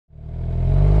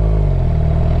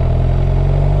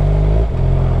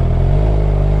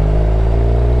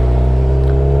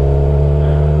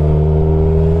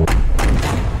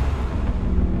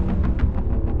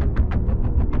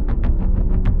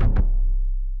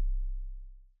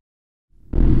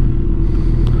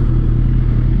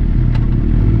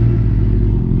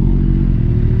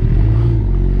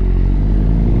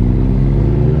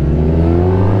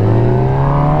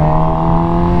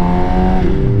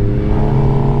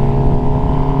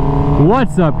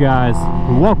What's up, guys?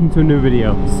 Welcome to a new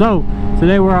video. So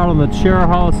today we're out on the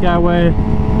Cherahalla Skyway,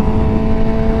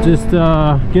 just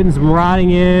getting some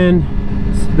riding in.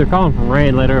 They're calling for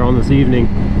rain later on this evening,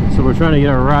 so we're trying to get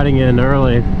our riding in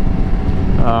early.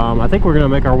 I think we're gonna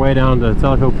make our way down to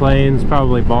Tellico Plains,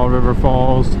 probably Ball River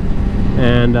Falls,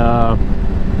 and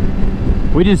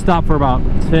we just stopped for about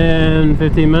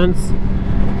 10-15 minutes,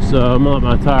 so I'm gonna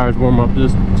let my tires warm up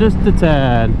just a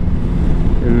tad,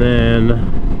 and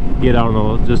then get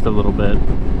on just a little bit.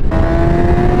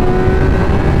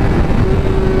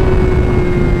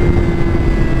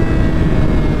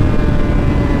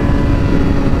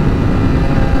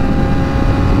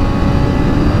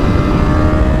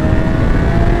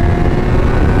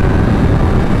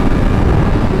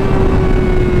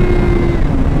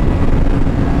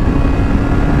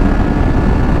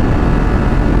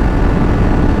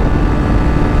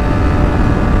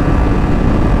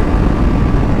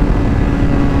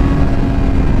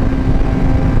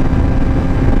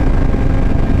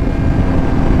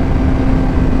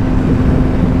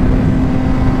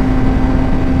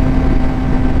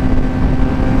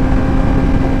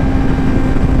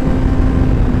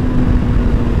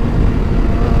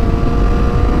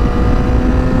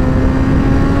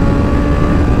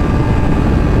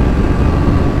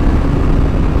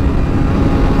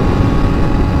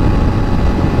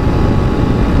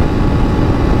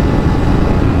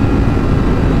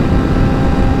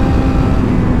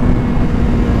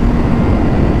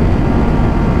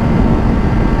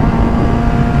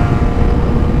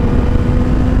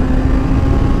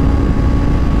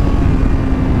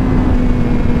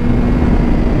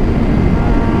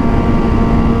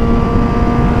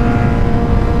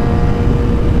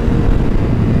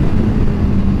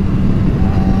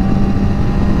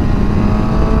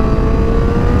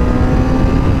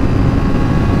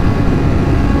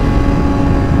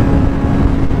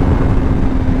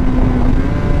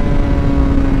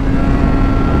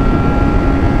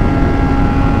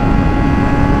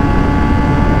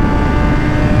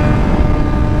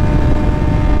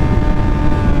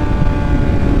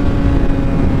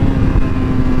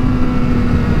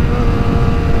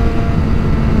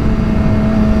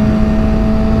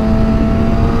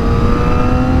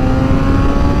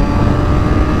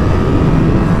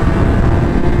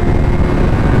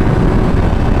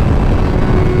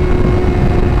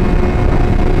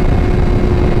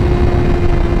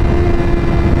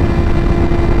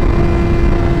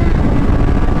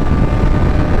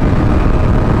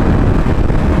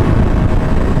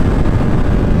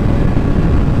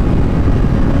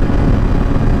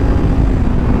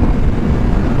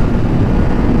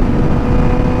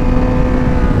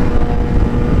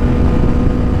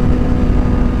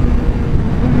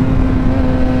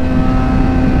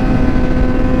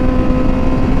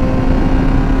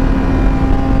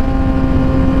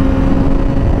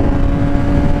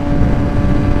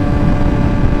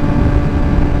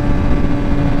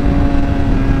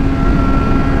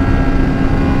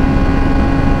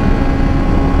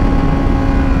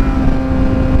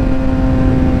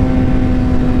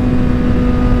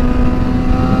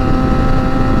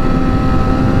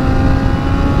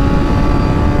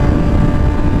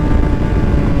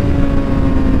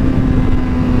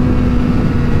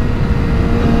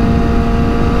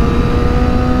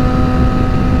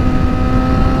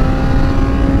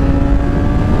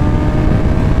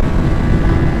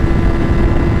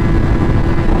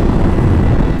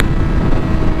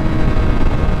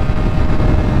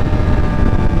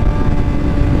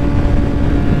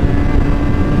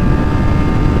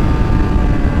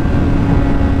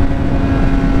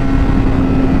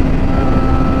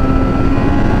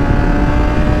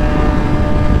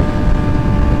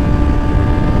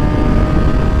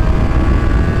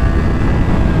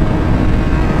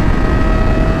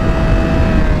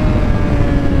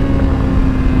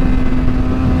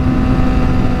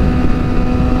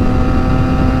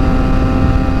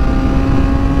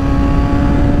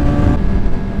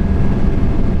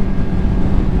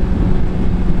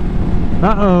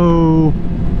 Uh-oh.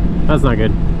 That's not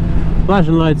good.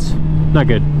 Flashing lights, not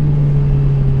good.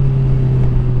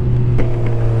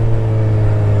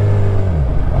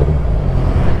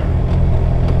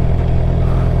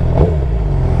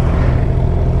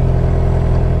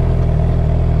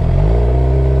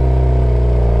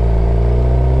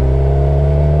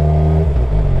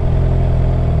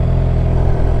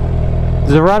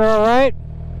 Is the rider all right?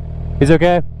 He's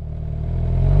okay?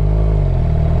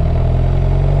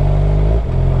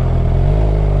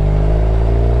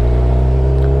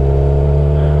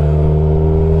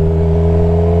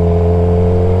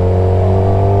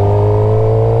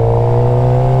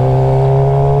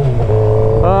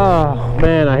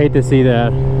 hate to see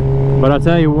that. But I'll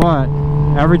tell you what,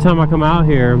 every time I come out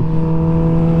here,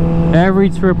 every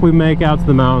trip we make out to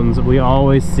the mountains, we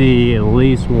always see at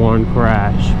least one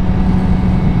crash.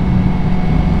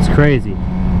 It's crazy.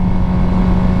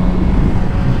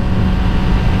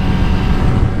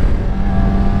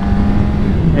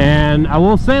 And I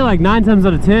will say, like 9 times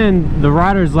out of 10, the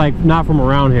rider's like not from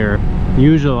around here,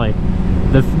 usually.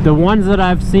 The ones that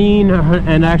I've seen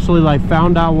and actually like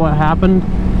found out what happened,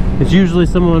 it's usually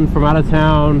someone from out of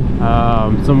town,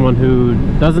 someone who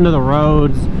doesn't know the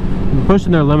roads,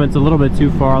 pushing their limits a little bit too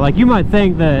far. Like, you might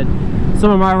think that some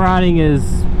of my riding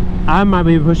is, I might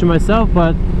be pushing myself,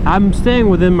 but I'm staying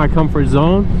within my comfort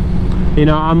zone. You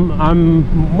know, I'm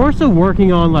more so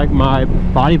working on like my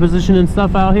body position and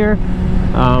stuff out here.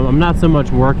 I'm not so much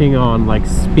working on like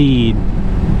speed.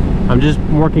 I'm just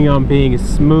working on being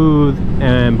smooth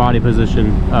and body position.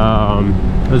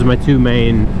 Those are my two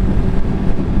main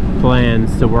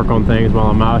plans to work on things while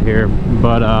I'm out here.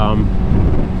 But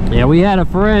yeah, we had a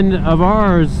friend of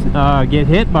ours get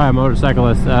hit by a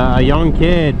motorcyclist, a young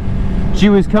kid. She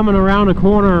was coming around a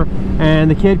corner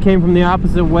and the kid came from the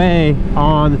opposite way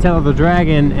on the tail of the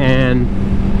Dragon and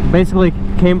basically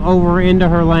came over into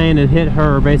her lane and hit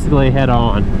her basically head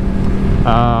on.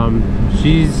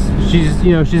 She's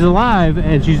you know, she's alive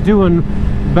and she's doing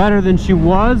better than she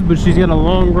was, but she's got a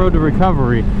long road to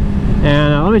recovery.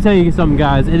 And let me tell you something,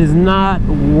 guys, it is not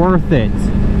worth it.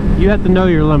 You have to know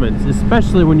your limits,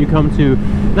 especially when you come to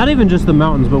not even just the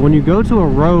mountains, but when you go to a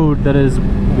road that is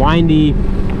windy,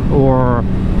 or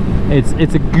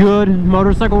it's a good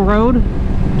motorcycle road,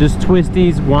 just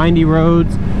twisties, windy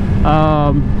roads,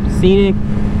 scenic.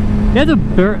 You have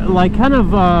to like kind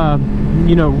of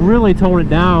you know, really tone it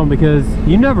down, because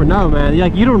you never know, man.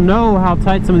 Like, you don't know how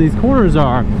tight some of these corners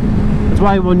are. That's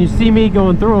why when you see me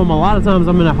going through them, a lot of times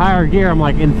I'm in a higher gear. I'm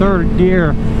like in 3rd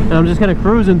gear and I'm just kind of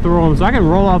cruising through them, so I can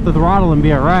roll off the throttle and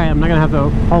be alright. I'm not gonna have a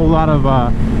whole lot of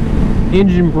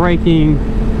engine braking,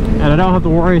 and I don't have to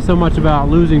worry so much about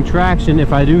losing traction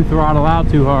if I do throttle out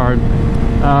too hard.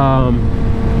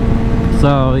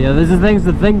 So yeah, these are things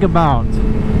to think about.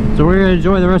 So we're gonna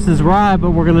enjoy the rest of this ride,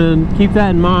 but we're gonna keep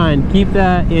that in mind. Keep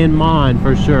that in mind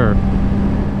for sure.